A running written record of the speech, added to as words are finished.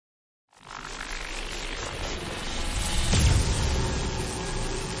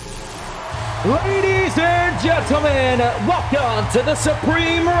Ladies and gentlemen, welcome to the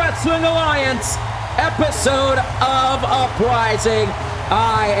Supreme Wrestling Alliance episode of Uprising.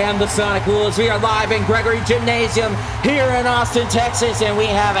 I am the Sonic Wolves. We are live in Gregory Gymnasium here in Austin, Texas, and we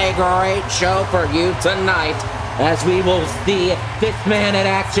have a great show for you tonight as we will see this man in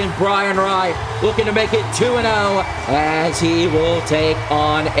action, Bryan Rye, looking to make it 2-0 as he will take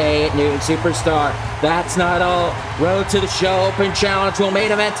on a new superstar. That's not all. Road to the Show Open Challenge will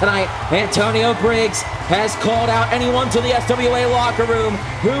main event tonight. Antonio Briggs has called out anyone to the SWA locker room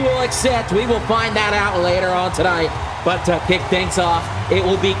who will accept. We will find that out later on tonight. But to kick things off, it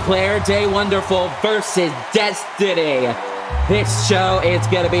will be Claire DeWonderful versus Destiny. This show is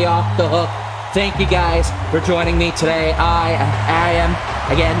going to be off the hook. Thank you guys for joining me today. I am,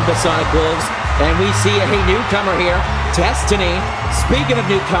 again, the Sonic Wolves, and we see a newcomer here, Destiny. Speaking of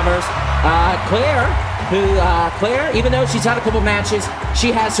newcomers, Claire, even though she's had a couple matches,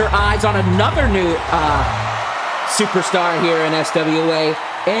 she has her eyes on another new superstar here in SWA,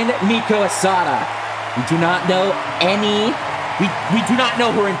 in Miko Asada. We do not know we do not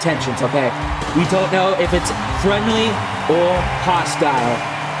know her intentions, okay? We don't know if it's friendly or hostile,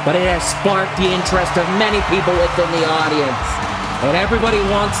 but it has sparked the interest of many people within the audience. And everybody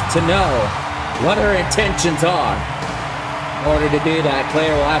wants to know what her intentions are. In order to do that,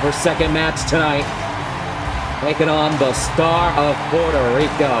 Claire will have her second match tonight, taking on the Star of Puerto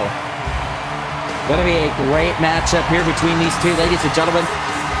Rico. Gonna be a great matchup here between these two, ladies and gentlemen.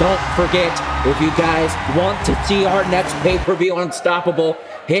 Don't forget, if you guys want to see our next pay-per-view Unstoppable,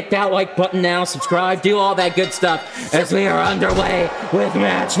 hit that like button now, subscribe, do all that good stuff as we are underway with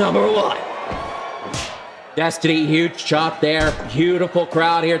match number 1. Destiny, huge chop there. Beautiful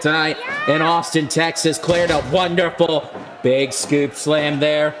crowd here tonight in Austin, Texas. Claire DeWonderful. Big scoop slam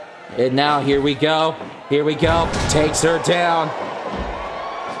there. And now here we go. Here we go. Takes her down.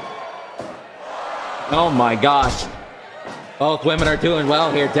 Oh my gosh. Both women are doing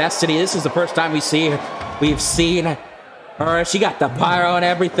well here. Destiny, this is the first time we've seen her. She got the pyro and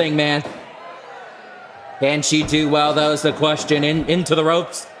everything, man. Can she do well, though, is the question. Into the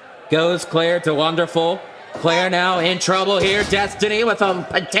ropes goes Claire DeWonderful. Claire now in trouble here. Destiny with a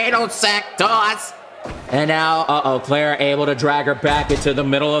potato sack toss. And now, Claire able to drag her back into the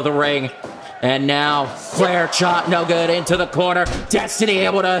middle of the ring. And now, Claire chop, no good, into the corner. Destiny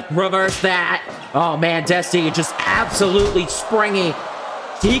able to reverse that. Oh, man, Destiny just absolutely springy.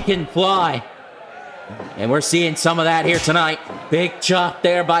 She can fly. And we're seeing some of that here tonight. Big chop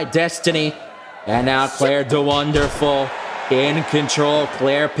there by Destiny. And now Claire DeWonderful in control.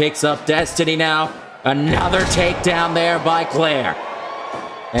 Claire picks up Destiny now. Another takedown there by Claire.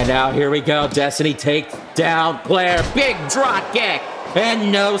 And now here we go. Destiny takes down Claire. Big drop kick.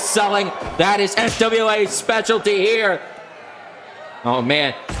 And no selling. That is SWA's specialty here. Oh,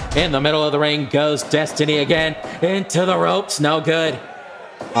 man. In the middle of the ring goes Destiny again. Into the ropes. No good.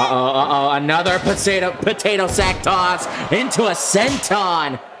 Another potato sack toss into a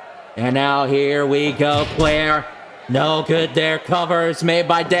senton. And now here we go, Claire. No good there. Covers made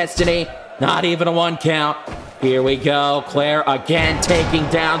by Destiny. Not even a 1 count. Here we go. Claire again taking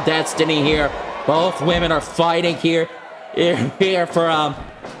down Destiny here. Both women are fighting here for,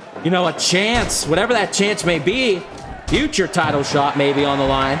 a chance. Whatever that chance may be. Future title shot may be on the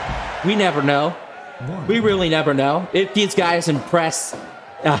line. We never know. We really never know. If these guys impress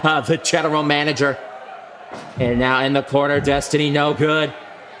the general manager. And now in the corner, Destiny, no good.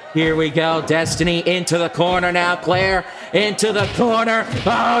 Here we go, Destiny into the corner now. Claire into the corner.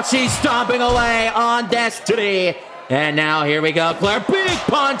 Oh, she's stomping away on Destiny. And now here we go, Claire, big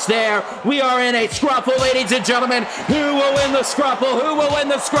punch there. We are in a scruffle, ladies and gentlemen. Who will win the scruffle? Who will win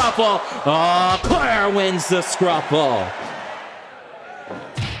the scruffle? Oh, Claire wins the scruffle.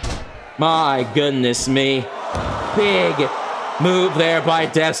 My goodness me. Big move there by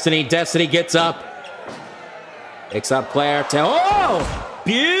Destiny. Destiny gets up. Picks up Claire. Oh,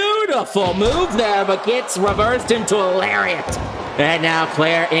 beautiful move there, but gets reversed into a lariat. And now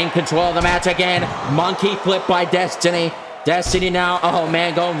Claire in control of the match again. Monkey flip by Destiny. Destiny now, oh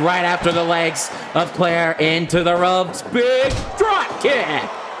man, going right after the legs of Claire into the ropes. Big drop kick.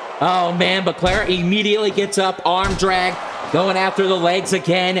 Oh man, but Claire immediately gets up, arm drag. Going after the legs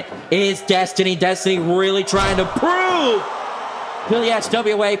again is Destiny. Destiny really trying to prove to the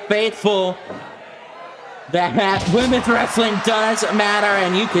SWA faithful that women's wrestling does matter,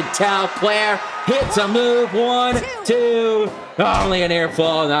 and you could tell Claire hits a move. 1, 2, only an air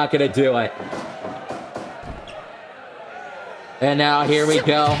fall, not gonna do it. And now here we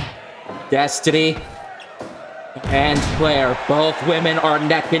go. Destiny and Claire, both women are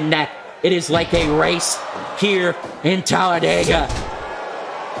neck and neck. It is like a race here in Talladega.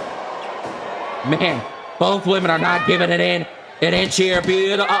 Man, both women are not giving it in. An inch here,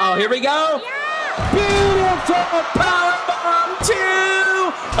 beautiful. Uh-oh, here we go. Beautiful powerbomb 2.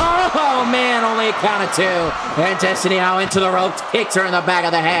 Oh, man, only a count of 2. And Destiny now into the ropes, kicks her in the back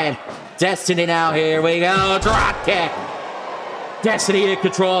of the head. Destiny now, here we go, drop kick. Destiny in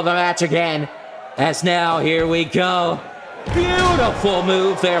control of the match again. As now, here we go. Beautiful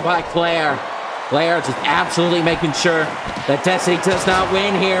move there by Claire. Claire just absolutely making sure that Destiny does not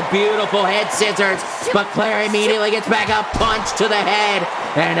win here. Beautiful head scissors, but Claire immediately gets back up, punch to the head,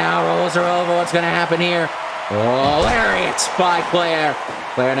 and now rolls her over. What's going to happen here? Oh, lariat by Claire.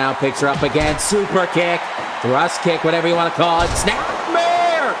 Claire now picks her up again. Super kick, thrust kick, whatever you want to call it.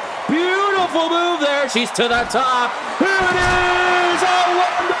 Snapmare! Beautiful move there. She's to the top. Here it is! A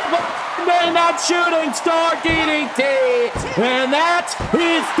wonderful and that shooting star DDT. And that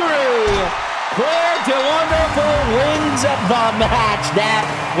is 3. Claire DeWonderful wins the match. That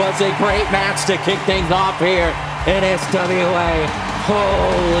was a great match to kick things off here in SWA.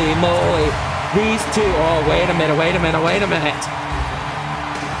 Holy moly. These two, oh, wait a minute.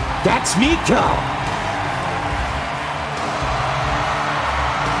 That's Miko.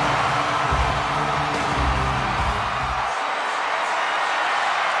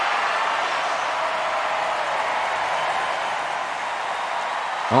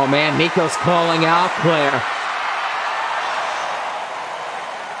 Oh man, Miko's calling out Claire.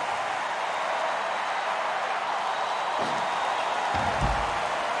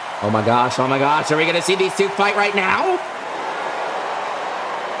 Oh my gosh, are we gonna see these two fight right now?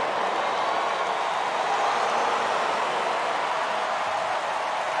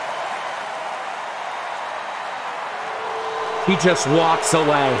 He just walks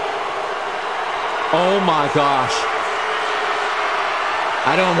away. Oh my gosh.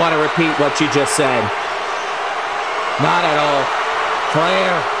 I don't want to repeat what you just said. Not at all.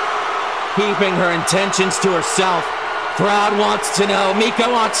 Claire, keeping her intentions to herself. Crowd wants to know,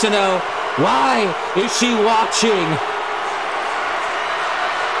 Miko wants to know, why is she watching?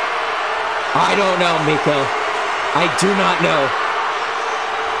 I don't know, Miko. I do not know.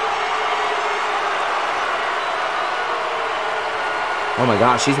 Oh my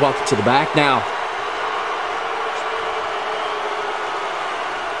gosh, she's walking to the back now.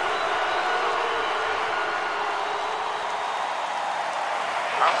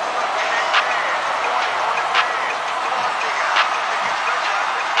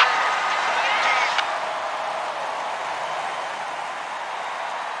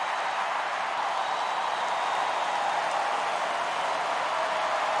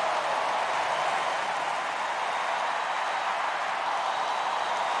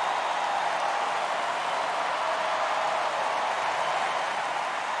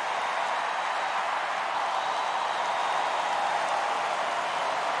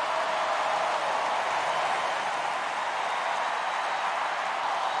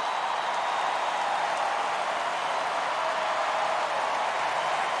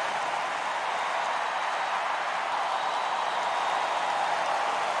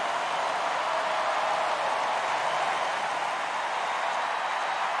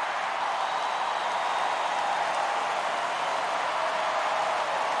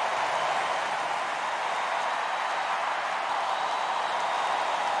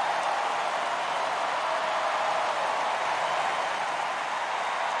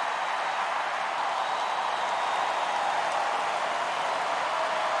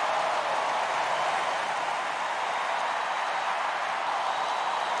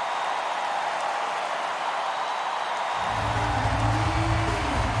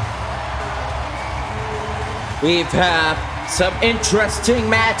 We've had some interesting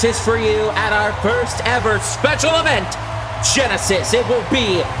matches for you at our first ever special event, Genesis. It will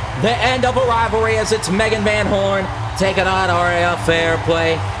be the end of a rivalry as it's Megan Van Horn taking on Aria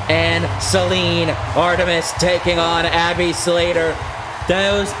Fairplay and Celine Artemis taking on Abby Slater.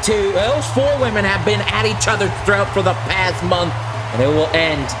 Those four women have been at each other's throat for the past month, and it will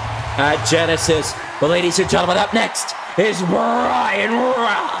end at Genesis. But ladies and gentlemen, up next is Bryan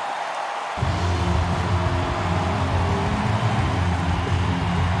Rye.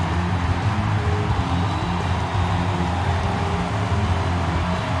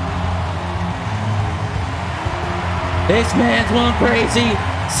 This man's one crazy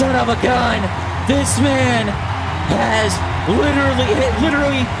son of a gun. This man has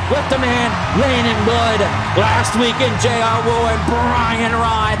literally left a man laying in blood. Last week in JR Roy, Bryan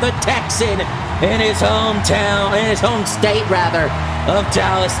Rye, the Texan, in his hometown, in his home state rather, of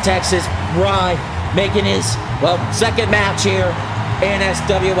Dallas, Texas. Rye making his, second match here in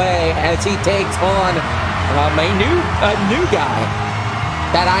SWA as he takes on a new guy.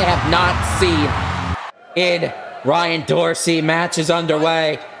 that I have not seen in Ryan Dorsey. Match is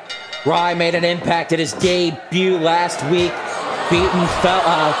underway. Rye made an impact at his debut last week, beaten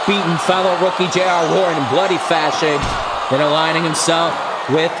fellow rookie J.R. Warren in bloody fashion, then aligning himself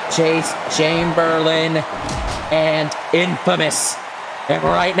with Chase Chamberlain and Infamous. And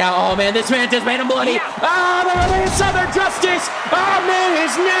right now, oh man, this man just made him bloody. Oh, there is Southern Justice. Oh man,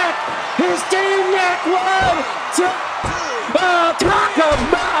 his neck, his damn neck. Whoa. Oh, talk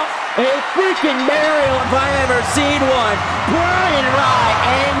about a freaking burial if I ever seen one. Bryan Rye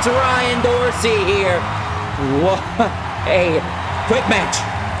and Ryan Dorsey here. What a quick match.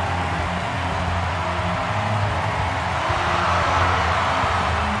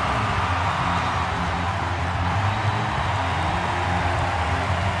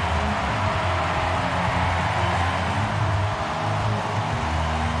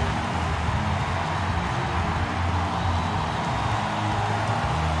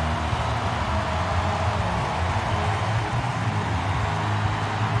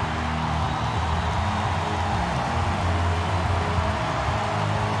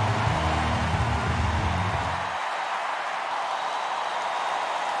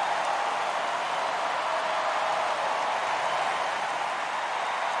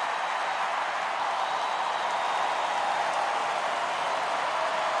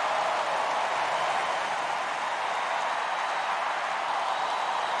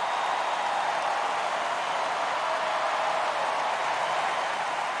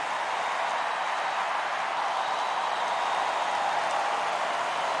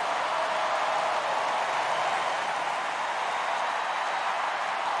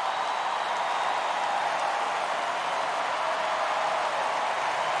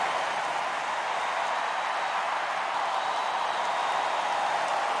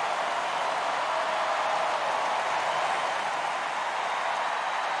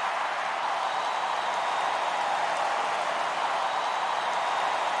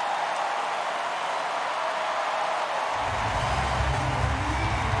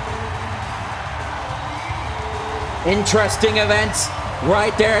 Interesting events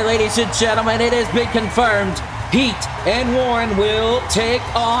right there, ladies and gentlemen. It has been confirmed. Heat and Warren will take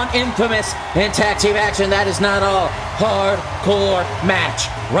on Infamous in tag team action. That is not all. Hardcore match.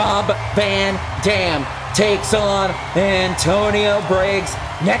 Rob Van Dam takes on Antonio Briggs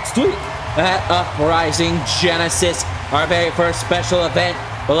next week at Uprising Genesis, our very first special event.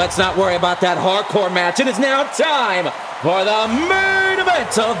 But let's not worry about that hardcore match. It is now time for the main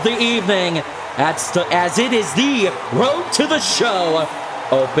event of the evening. As it is the Road to the Show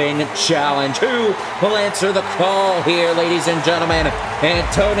Open Challenge. Who will answer the call here, ladies and gentlemen?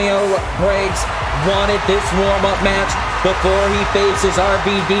 Antonio Briggs wanted this warm-up match before he faces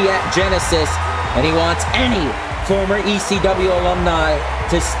RVD at Genesis, and he wants any former ECW alumni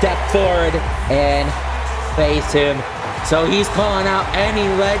to step forward and face him. So he's calling out any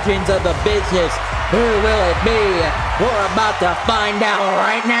legends of the business. Who will it be? We're about to find out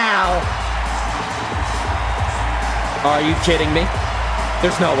right now. Are you kidding me?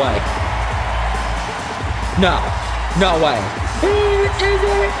 There's no way. No way. It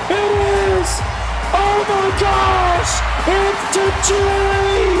is! Oh my gosh! It's TJ!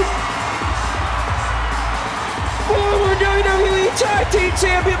 Former WWE Tag Team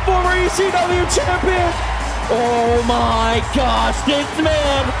Champion, former ECW Champion! Oh my gosh, this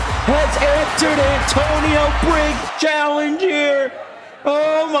man has answered Antonio Briggs' challenge here!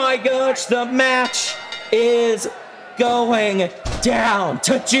 Oh my gosh, the match is going down.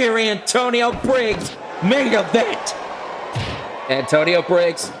 Tajiri Antonio Briggs, main event. Antonio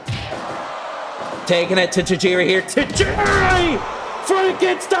Briggs taking it to Tajiri here. Tajiri!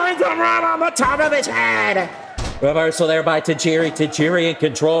 Frankenstein's right on the top of his head. Reversal there by Tajiri. Tajiri in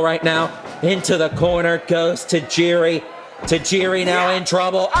control right now. Into the corner goes Tajiri. Tajiri now in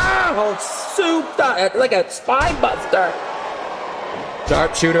trouble. Oh, souped up like a spine buster.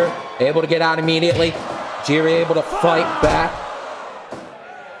 Sharpshooter able to get out immediately. Tajiri able to fight back.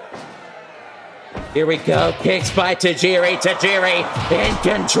 Here we go. Kicks by Tajiri. Tajiri in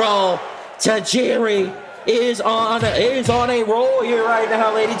control. Tajiri is on a roll here right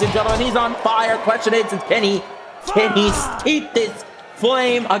now, ladies and gentlemen. He's on fire. Question is, can he keep this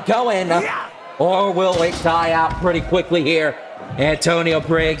flame a-going? Or will it die out pretty quickly here? Antonio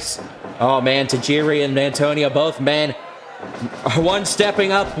Briggs. Oh man, Tajiri and Antonio, both men. One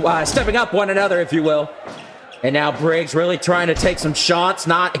stepping up one another, if you will. And now Briggs really trying to take some shots,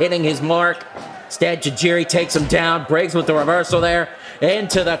 not hitting his mark. Instead, Tajiri takes him down. Briggs with the reversal there.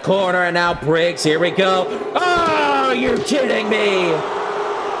 Into the corner, and now Briggs, here we go. Oh, you're kidding me.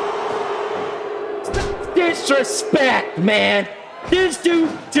 Disrespect, man. This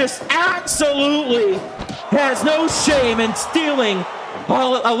dude just absolutely has no shame in stealing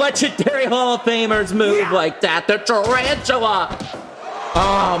a legendary Hall of Famer's move like that. The Tarantula.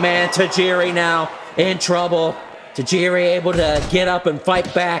 Oh, man, Tajiri now in trouble. Tajiri able to get up and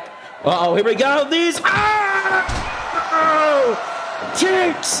fight back. Uh-oh, here we go. These...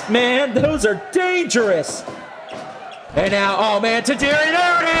 kicks, man, those are dangerous. And now, oh, man, Tajiri,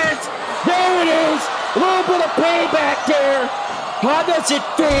 there it is. There it is. A little bit of payback there. How does it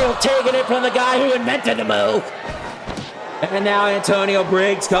feel taking it from the guy who invented the move? And now Antonio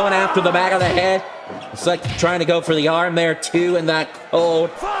Briggs going after the back of the head. It's like trying to go for the arm there, too, in that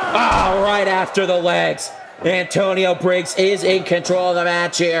cold. Oh, right after the legs. Antonio Briggs is in control of the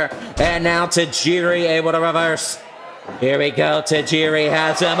match here. And now Tajiri able to reverse. Here we go. Tajiri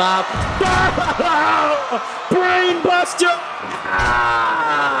has him up. Brain buster.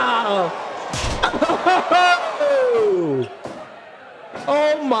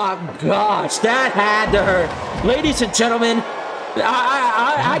 Oh my gosh, that had to hurt. Ladies and gentlemen,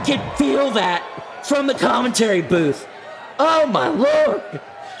 I can feel that from the commentary booth. Oh my Lord.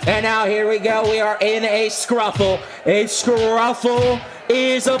 And now here we go. We are in a scruffle. A scruffle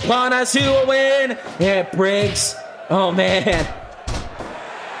is upon us. Who will win? Yeah, Briggs. Oh man.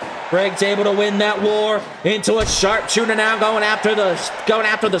 Briggs able to win that war into a sharpshooter now, going after the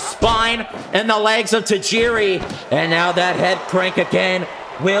spine and the legs of Tajiri. And now that head crank again.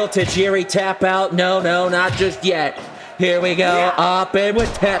 Will Tajiri tap out? No, not just yet. Here we go, up and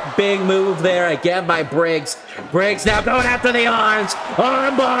with that big move there again by Briggs. Briggs now going after the arms.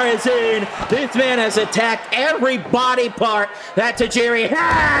 Armbar is in. This man has attacked every body part that Tajiri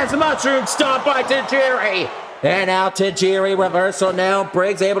has. Mushroom stomp by Tajiri. And now Tajiri reversal now.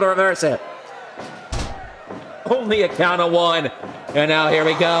 Briggs able to reverse it. Only a count of one. And now here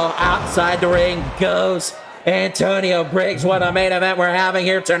we go. Outside the ring goes Antonio Briggs. What a main event we're having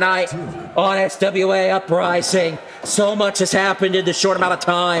here tonight on SWA Uprising. So much has happened in this short amount of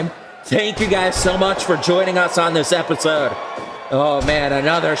time. Thank you guys so much for joining us on this episode. Oh man,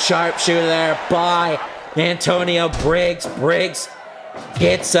 another sharpshooter there by Antonio Briggs. Briggs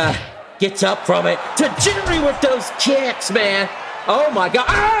gets up from it. Tajiri with those kicks, man. Oh my God.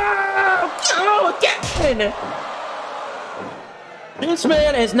 Oh, again. This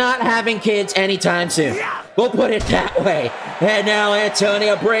man is not having kids anytime soon. We'll put it that way. And now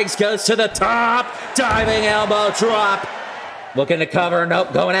Antonio Briggs goes to the top. Diving elbow drop. Looking to cover.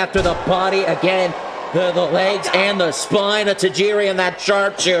 Nope. Going after the body again. The legs and the spine of Tajiri and that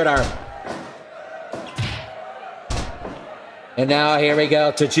sharpshooter. And now here we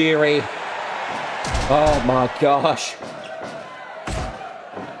go. Tajiri. Oh my gosh.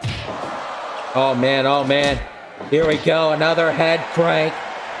 Oh man, oh man. Here we go, another head crank.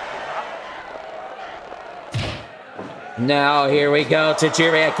 Now here we go,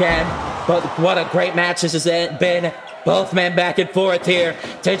 Tajiri again. But what a great match this has been. Both men back and forth here.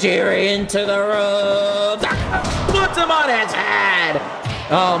 Tajiri into the ropes. Puts him on his head.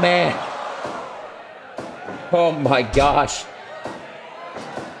 Oh man. Oh my gosh.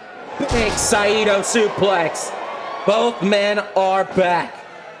 Big Saito suplex. Both men are back.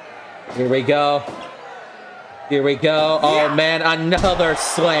 Here we go. Here we go. Oh, man, another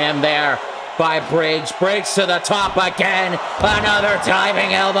slam there by Briggs. Briggs to the top again. Another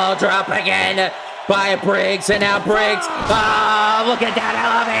diving elbow drop again by Briggs. And now Briggs. Oh, look at that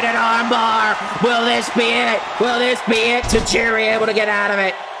elevated armbar. Will this be it? Will this be it? Tajiri able to get out of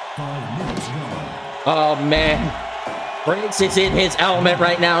it. Oh, man. Briggs is in his element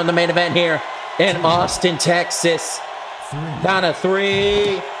right now in the main event here in Austin, Texas. Count of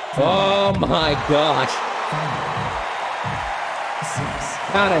three. Oh, my gosh.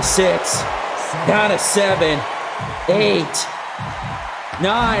 Count of six. Count of 7, 8,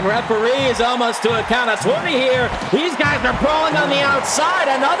 9. Referee is almost to a count of 20 here. These guys are brawling on the outside.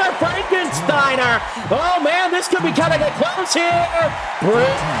 Another Frankensteiner. Oh, man, this could be coming it close here.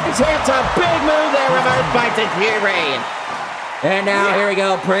 Briggs hits a big move there, reversed by Tajiri. And now here we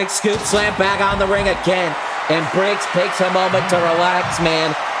go. Briggs scoop slam back on the ring again. And Briggs takes a moment to relax,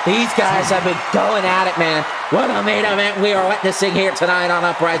 man. These guys have been going at it, man. What a main event we are witnessing here tonight on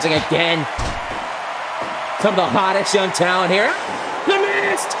Uprising again. Some of the hottest young talent here. The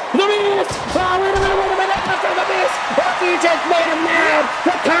Mist! The Mist! Oh, wait a minute, after the Mist! Oh, you just made him mad!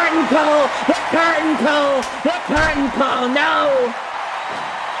 The curtain call! The curtain call! The curtain call! No!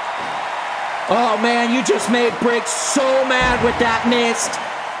 Oh, man, you just made Briggs so mad with that Mist.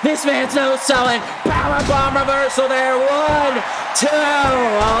 This man's no selling. Powerbomb reversal there. 1, 2.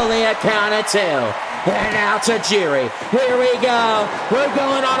 Only a count of 2. And now Tajiri. Here we go. We're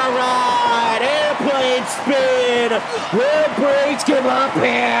going on a ride. Airplane spin. Will Briggs give up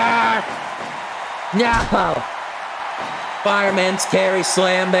here? No. Fireman's carry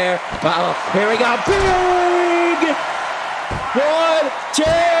slam there. Uh-oh. Here we go. Big. 1, 2.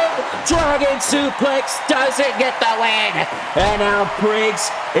 Dragon suplex doesn't get the win. And now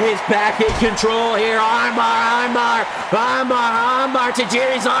Briggs is back in control here. Armbar.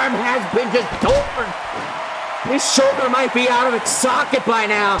 Tajiri's arm has been just torn. His shoulder might be out of its socket by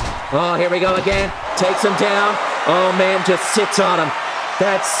now. Oh, here we go again. Takes him down. Oh, man, just sits on him.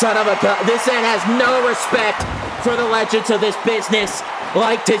 That son of a gun. This man has no respect for the legends of this business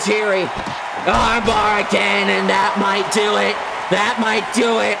like Tajiri. Armbar again, and that might do it. That might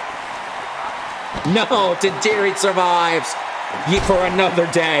do it. No, Tajiri survives for another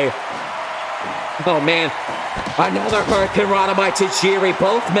day. Oh, man. Another Hurricane Rana by Tajiri.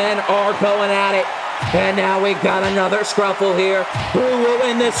 Both men are going at it. And now we've got another scruffle here. Who will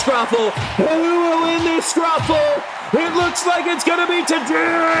win this scruffle? It looks like it's going to be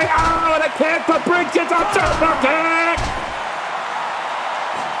Tajiri. Oh, and a kick for Briggs. It's a super kick.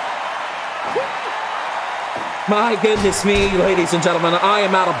 My goodness me, ladies and gentlemen, I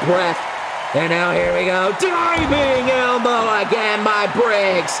am out of breath. And now here we go. Diving elbow again by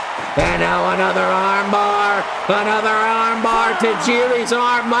Briggs. And now another armbar. Tajiri's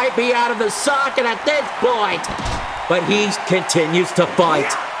arm might be out of the socket at this point. But he continues to fight.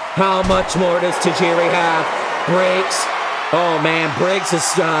 How much more does Tajiri have? Briggs. Oh, man, Briggs is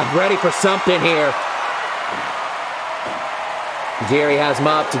ready for something here. Tajiri has him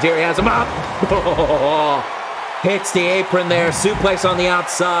up. Hits the apron there. Suplex on the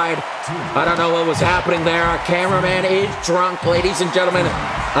outside. I don't know what was happening there. Our cameraman is drunk, ladies and gentlemen.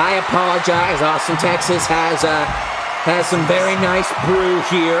 I apologize. Austin, Texas has some very nice brew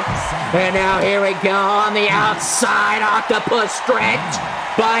here. And now here we go on the outside. Octopus stretch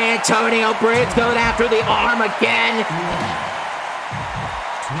by Antonio Briggs. Going after the arm again.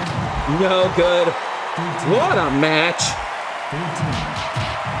 No good. What a match.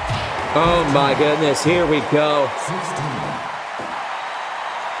 Oh my goodness, here we go.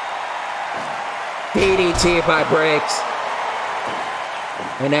 DDT by Briggs.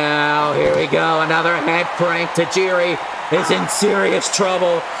 And now, here we go, another head crank. Tajiri is in serious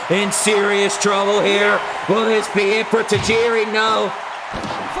trouble. Here. Will this be it for Tajiri? No.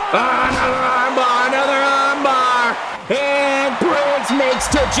 Another armbar. And Briggs makes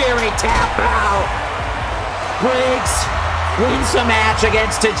Tajiri tap out. Briggs wins the match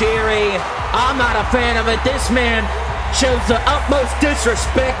against Tajiri. I'm not a fan of it. This man shows the utmost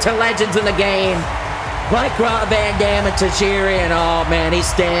disrespect to legends in the game. Like Rob Van Dam and Tajiri, and oh man, he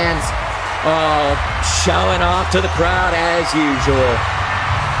stands showing off to the crowd as usual.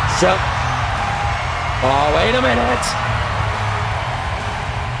 Oh, wait a minute.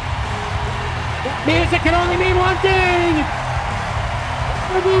 Music can only mean one thing.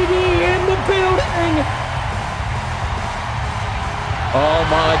 RVD in the building. Oh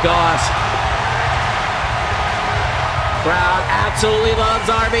my gosh. Crowd absolutely loves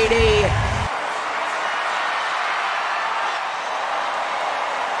RVD.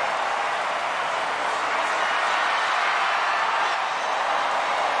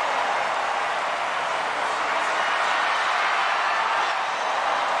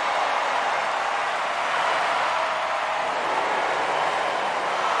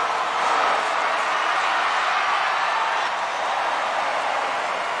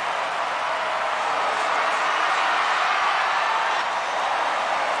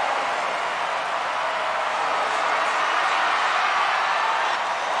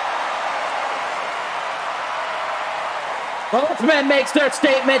 Both men makes their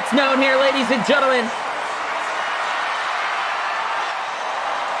statements known here, ladies and gentlemen.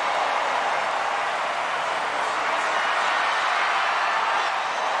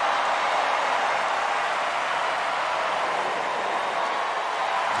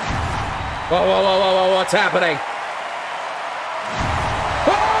 Whoa, what's happening?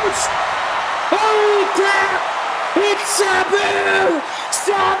 Holy crap! It's Sabu!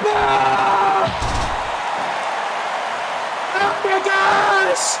 Oh my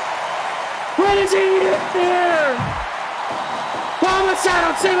gosh! What is he doing here?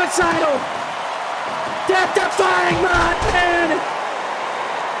 Masato, suicidal! Death-defying man!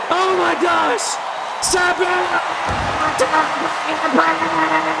 Oh my gosh! Sabu!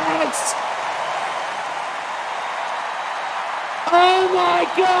 Oh my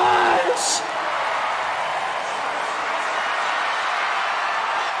gosh!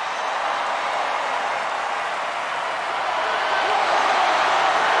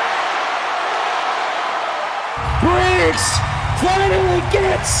 Briggs finally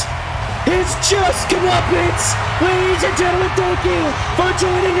gets his just comeuppance. Ladies and gentlemen, thank you for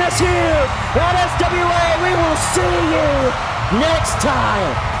joining us here at SWA. We will see you next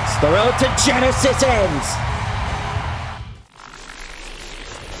time. The road to Genesis ends.